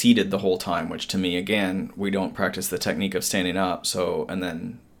already seated the whole time, which to me, again, we don't practice the technique of standing up. So, and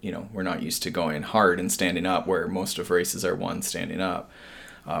then, we're not used to going hard and standing up, where most of races are won standing up,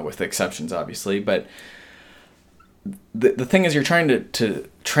 with exceptions, obviously. But the thing is, you're trying to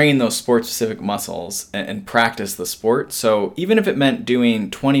train those sport-specific muscles and practice the sport. So even if it meant doing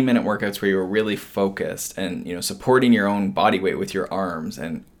 20-minute workouts where you were really focused and, supporting your own body weight with your arms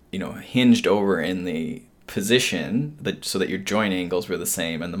and, hinged over in the position so that your joint angles were the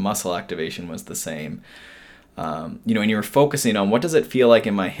same and the muscle activation was the same, and you were focusing on what does it feel like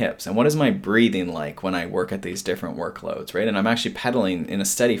in my hips and what is my breathing like when I work at these different workloads, right? And I'm actually pedaling in a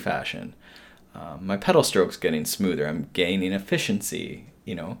steady fashion. My pedal stroke's getting smoother. I'm gaining efficiency.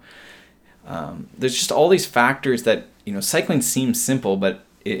 There's just all these factors that cycling seems simple, but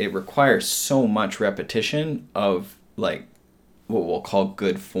it requires so much repetition of what we'll call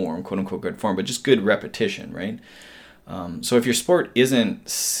good form, quote unquote good form, but just good repetition, right? So if your sport isn't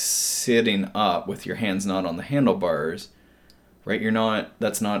sitting up with your hands not on the handlebars, right?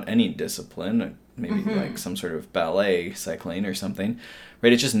 That's not any discipline, maybe like some sort of ballet cycling or something,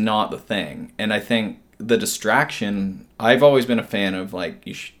 right? It's just not the thing. And I think the distraction, I've always been a fan of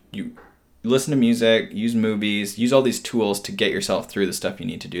you listen to music, use movies, use all these tools to get yourself through the stuff you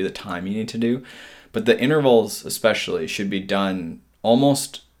need to do, the time you need to do. But the intervals especially should be done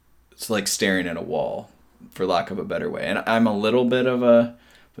almost like staring at a wall, for lack of a better way. And I'm a little bit of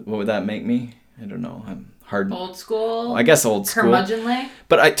what would that make me? I don't know. I'm hard. Old school? I guess old school. Curmudgeonly?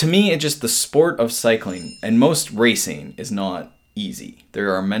 But to me, it's just the sport of cycling and most racing is not easy.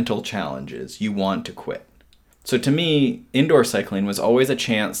 There are mental challenges. You want to quit. So to me, indoor cycling was always a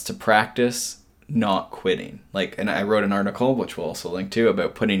chance to practice not quitting. Like, and I wrote an article, which we'll also link to,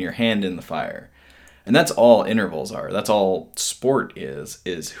 about putting your hand in the fire. And that's all intervals are. That's all sport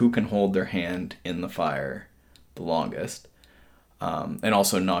is who can hold their hand in the fire the longest. And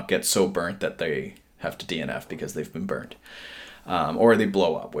also not get so burnt that they have to DNF because they've been burnt. Or they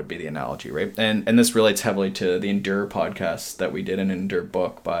blow up would be the analogy, right? And this relates heavily to the Endure podcast that we did, an Endure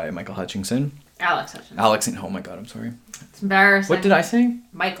book by Michael Hutchinson. Alex Hutchinson. Oh my God, I'm sorry. It's embarrassing. What did I say?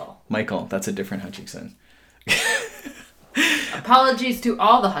 Michael. That's a different Hutchinson. Apologies to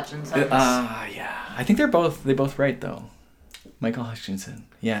all the Hutchinsons. Yeah. I think they both right though. Michael Hutchinson.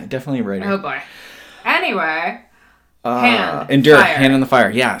 Yeah, definitely right. Oh boy. Anyway. Hand in the fire.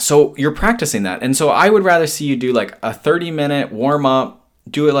 Yeah. So you're practicing that. And so I would rather see you do like a 30-minute warm up,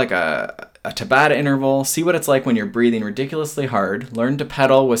 do it like a Tabata interval, see what it's like when you're breathing ridiculously hard, learn to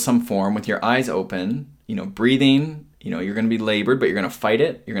pedal with some form with your eyes open, breathing, you're going to be labored, but you're going to fight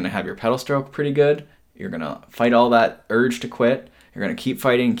it. You're going to have your pedal stroke pretty good. You're going to fight all that urge to quit. You're going to keep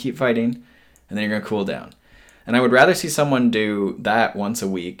fighting, and then you're going to cool down. And I would rather see someone do that once a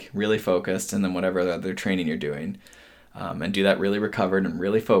week, really focused, and then whatever other training you're doing, and do that really recovered and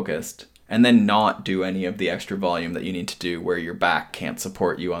really focused, and then not do any of the extra volume that you need to do where your back can't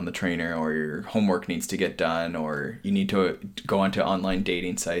support you on the trainer, or your homework needs to get done, or you need to go onto online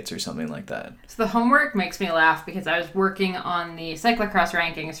dating sites or something like that. So the homework makes me laugh because I was working on the cyclocross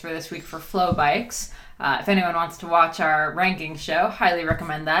rankings for this week for Flow Bikes. If anyone wants to watch our rankings show, highly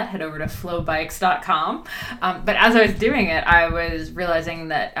recommend that. Head over to flowbikes.com. But as I was doing it, I was realizing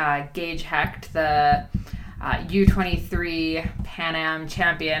that Gage Hecht, the U23 Pan Am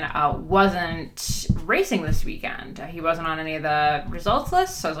champion, wasn't racing this weekend. He wasn't on any of the results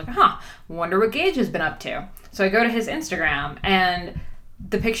lists. So I was like, wonder what Gage has been up to. So I go to his Instagram, and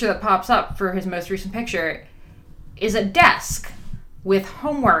the picture that pops up for his most recent picture is a desk with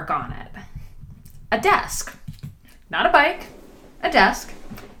homework on it. A desk. Not a bike. A desk.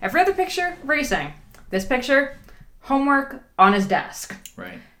 Every other picture, racing. This picture, homework on his desk.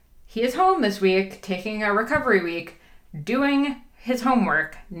 Right. He is home this week, taking a recovery week, doing his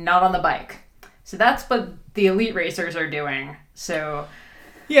homework, not on the bike. So that's what the elite racers are doing. So...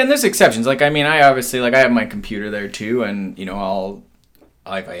 Yeah, and there's exceptions. I obviously, I have my computer there too, and,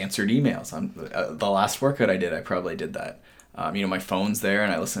 I've answered emails. The last workout I did, I probably did that. My phone's there,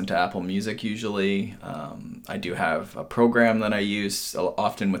 and I listen to Apple Music usually. I do have a program that I use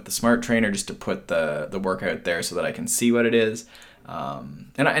often with the Smart Trainer just to put the workout there so that I can see what it is.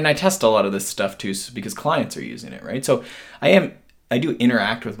 And I test a lot of this stuff too because clients are using it, right? So I do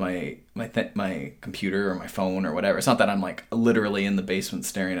interact with my computer or my phone or whatever. It's not that I'm literally in the basement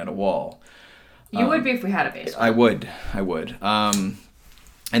staring at a wall. You would be if we had a basement. I would.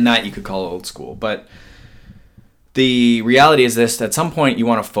 And that you could call old school, but the reality is this: at some point you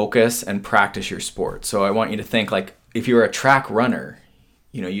want to focus and practice your sport. So I want you to think if you were a track runner,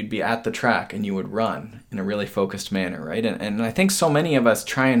 you'd be at the track and you would run in a really focused manner, right? And I think so many of us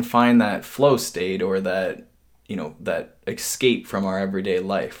try and find that flow state or that, that escape from our everyday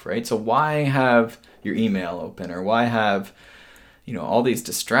life, right? So why have your email open, or why have, all these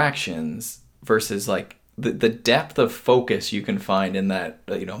distractions versus the depth of focus you can find in that,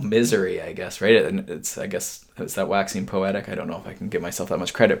 misery, I guess, right? And it's that waxing poetic. I don't know if I can give myself that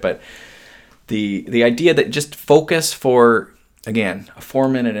much credit, but the idea that just focus for, again, a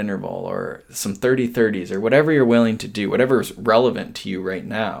 4-minute interval or some 30-30s or whatever you're willing to do, whatever's relevant to you right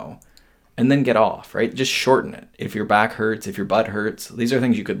now, and then get off, right? Just shorten it. If your back hurts, if your butt hurts, these are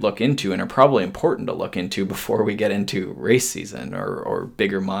things you could look into and are probably important to look into before we get into race season or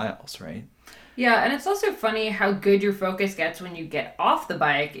bigger miles, right? Yeah, and it's also funny how good your focus gets when you get off the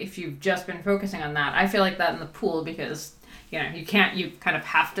bike if you've just been focusing on that. I feel like that in the pool because, you kind of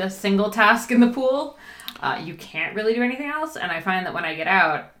have to single task in the pool. You can't really do anything else. And I find that when I get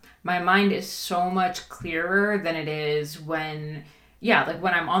out, my mind is so much clearer than it is when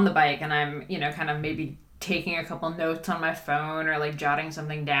I'm on the bike and I'm, kind of maybe taking a couple notes on my phone or jotting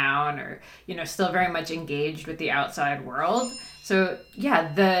something down or, still very much engaged with the outside world. So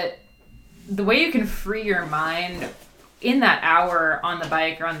yeah, the way you can free your mind in that hour on the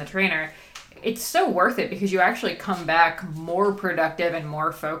bike or on the trainer, it's so worth it because you actually come back more productive and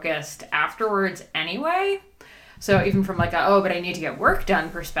more focused afterwards anyway. So even from but I need to get work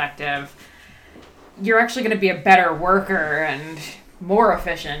done perspective, you're actually going to be a better worker and more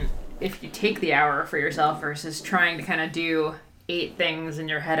efficient if you take the hour for yourself versus trying to kind of do 8 things in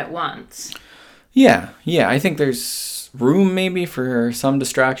your head at once. Yeah. I think there's room maybe for some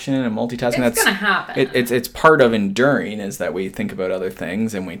distraction and multitasking. It's gonna happen. It's part of enduring is that we think about other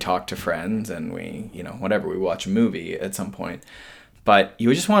things and we talk to friends and we, whatever, we watch a movie at some point. But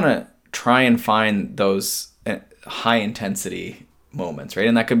you just want to try and find those high intensity moments, right?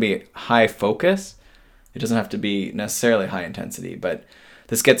 And that could be high focus. It doesn't have to be necessarily high intensity, but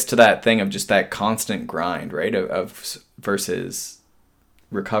this gets to that thing of just that constant grind, right? Of versus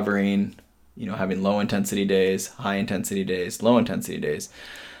recovering, having low intensity days, high intensity days, low intensity days.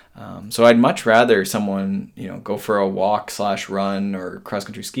 So I'd much rather someone, go for a walk / run or cross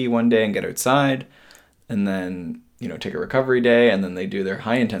country ski one day and get outside, and then, take a recovery day, and then they do their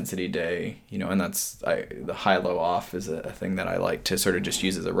high intensity day, and that's the high low off is a thing that I like to sort of just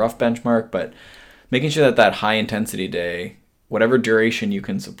use as a rough benchmark, but making sure that high intensity day, whatever duration you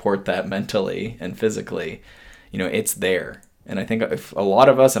can support that mentally and physically, it's there. And I think if a lot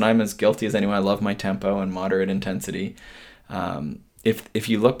of us, and I'm as guilty as anyone, I love my tempo and moderate intensity. If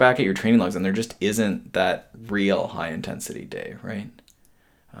you look back at your training logs and there just isn't that real high intensity day, right?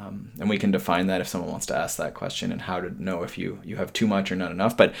 And we can define that if someone wants to ask that question and how to know if you have too much or not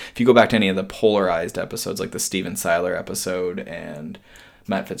enough. But if you go back to any of the polarized episodes, like the Steven Seiler episode and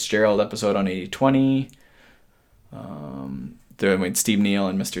Matt Fitzgerald episode on 80-20, Steve Neal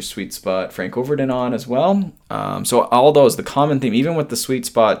and Mr. Sweet Spot, Frank Overton on as well. So all those, the common theme, even with the Sweet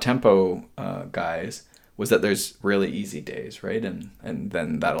Spot tempo guys, was that there's really easy days, right? And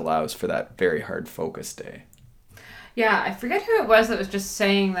then that allows for that very hard focus day. Yeah, I forget who it was that was just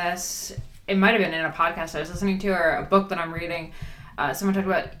saying this. It might have been in a podcast I was listening to or a book that I'm reading. Someone talked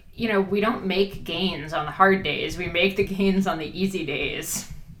about, we don't make gains on the hard days. We make the gains on the easy days.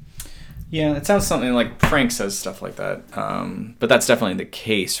 Yeah, it sounds something like Frank says stuff like that. But that's definitely the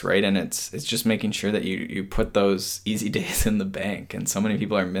case, right? And it's just making sure that you put those easy days in the bank. And so many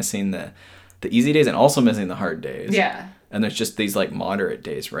people are missing the easy days and also missing the hard days. Yeah. And there's just these like moderate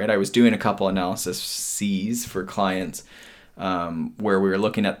days, right? I was doing a couple analyses for clients where we were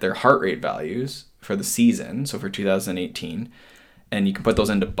looking at their heart rate values for the season, so for 2018, and you can put those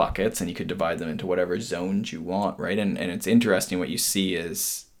into buckets and you could divide them into whatever zones you want, right? And it's interesting what you see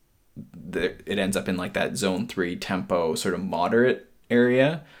is it ends up in like that zone 3 tempo sort of moderate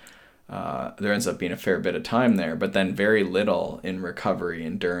area. There ends up being a fair bit of time there, but then very little in recovery,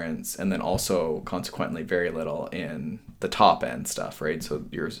 endurance, and then also consequently very little in the top end stuff, right? So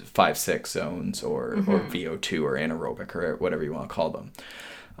your 5-6 zones or VO2 or anaerobic or whatever you want to call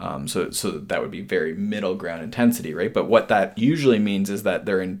them. So that would be very middle ground intensity, right? But what that usually means is that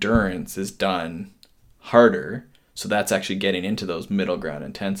their endurance is done harder. So that's actually getting into those middle ground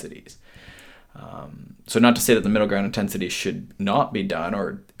intensities. So not to say that the middle ground intensities should not be done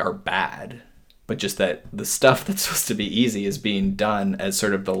or are bad, but just that the stuff that's supposed to be easy is being done as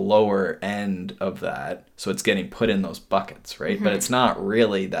sort of the lower end of that. So it's getting put in those buckets, right? Mm-hmm. But it's not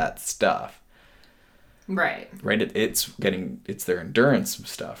really that stuff. Right. Right? It's their endurance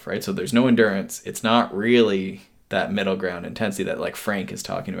stuff, right? So there's no endurance. It's not really that middle ground intensity that like Frank is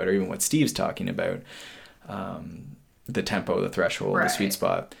talking about or even what Steve's talking about. The tempo, the threshold, right. The sweet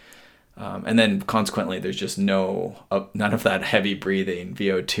spot. And then consequently, there's just none of that heavy breathing,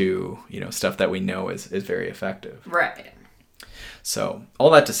 VO2, stuff that we know is very effective. Right. So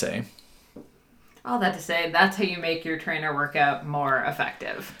all that to say, that's how you make your trainer workout more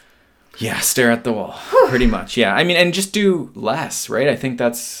effective. Yeah, stare at the wall, pretty much. Yeah, I mean, and just do less, right? I think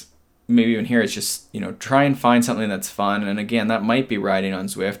that's maybe even here it's just, try and find something that's fun. And again, that might be riding on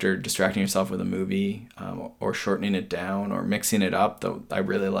Zwift or distracting yourself with a movie or shortening it down or mixing it up. Though I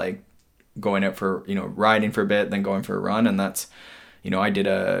really like going out for, riding for a bit, then going for a run. And that's, I did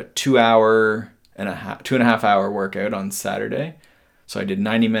a 2.5 hour workout on Saturday. So I did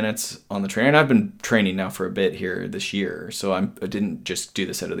 90 minutes on the trainer. And I've been training now for a bit here this year. So I didn't just do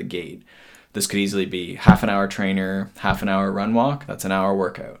this out of the gate. This could easily be half an hour trainer, half an hour run walk. That's an hour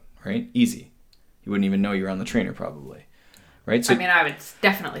workout. Right? Easy. You wouldn't even know you were on the trainer probably. Right? So, I would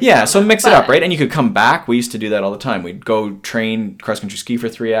definitely. Yeah, so mix it up, right? And you could come back. We used to do that all the time. We'd go train cross-country ski for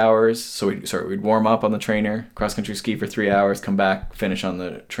 3 hours. So we'd warm up on the trainer, cross-country ski for 3 hours, come back, finish on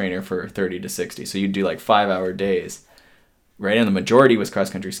the trainer for 30 to 60. So you'd do like 5-hour days, right? And the majority was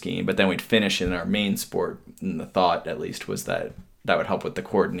cross-country skiing, but then we'd finish in our main sport. And the thought, at least, was that would help with the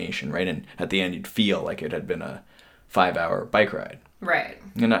coordination, right? And at the end, you'd feel like it had been a 5-hour bike ride. Right.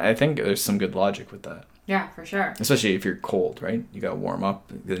 And I think there's some good logic with that. Yeah, for sure. Especially if you're cold, right? You got to warm up,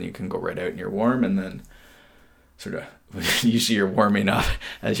 then you can go right out and you're warm, and then sort of usually you're warming up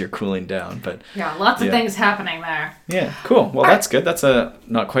as you're cooling down. But yeah, lots of things happening there. Yeah, cool. Well, that's good. That's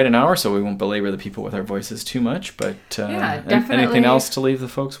not quite an hour, so we won't belabor the people with our voices too much. But definitely. Anything else to leave the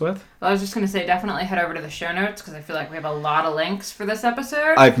folks with? Well, I was just going to say definitely head over to the show notes because I feel like we have a lot of links for this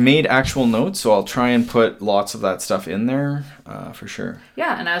episode. I've made actual notes, so I'll try and put lots of that stuff in there for sure.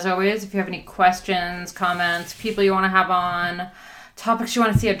 Yeah, and as always, if you have any questions, comments, people you want to have on, topics you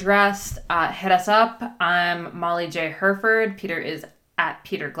want to see addressed, hit us up. I'm Molly J. Herford. Peter is at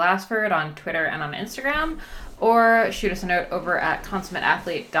Peter Glassford on Twitter and on Instagram. Or shoot us a note over at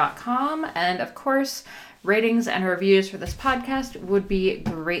consummateathlete.com. And of course, ratings and reviews for this podcast would be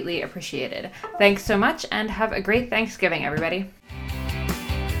greatly appreciated. Thanks so much and have a great Thanksgiving, everybody.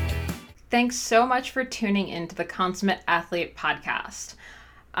 Thanks so much for tuning into the Consummate Athlete podcast.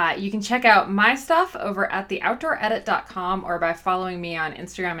 You can check out my stuff over at theoutdooredit.com or by following me on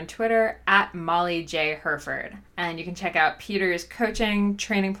Instagram and Twitter at Molly J. Herford. And you can check out Peter's coaching,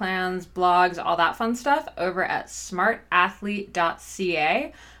 training plans, blogs, all that fun stuff over at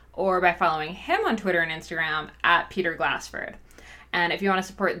smartathlete.ca or by following him on Twitter and Instagram at Peter Glassford. And if you want to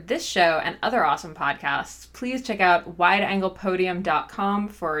support this show and other awesome podcasts, please check out wideanglepodium.com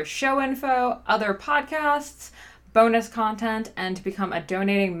for show info, other podcasts, bonus content, and to become a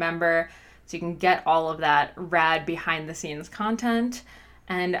donating member so you can get all of that rad behind the scenes content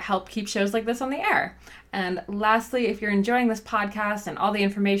and help keep shows like this on the air. And lastly, if you're enjoying this podcast and all the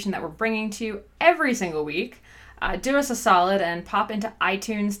information that we're bringing to you every single week, do us a solid and pop into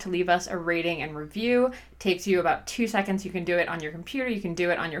iTunes to leave us a rating and review. It takes you about 2 seconds. You can do it on your computer, you can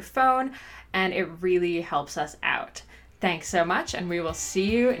do it on your phone, and it really helps us out. Thanks so much, and we will see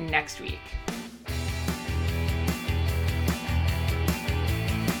you next week.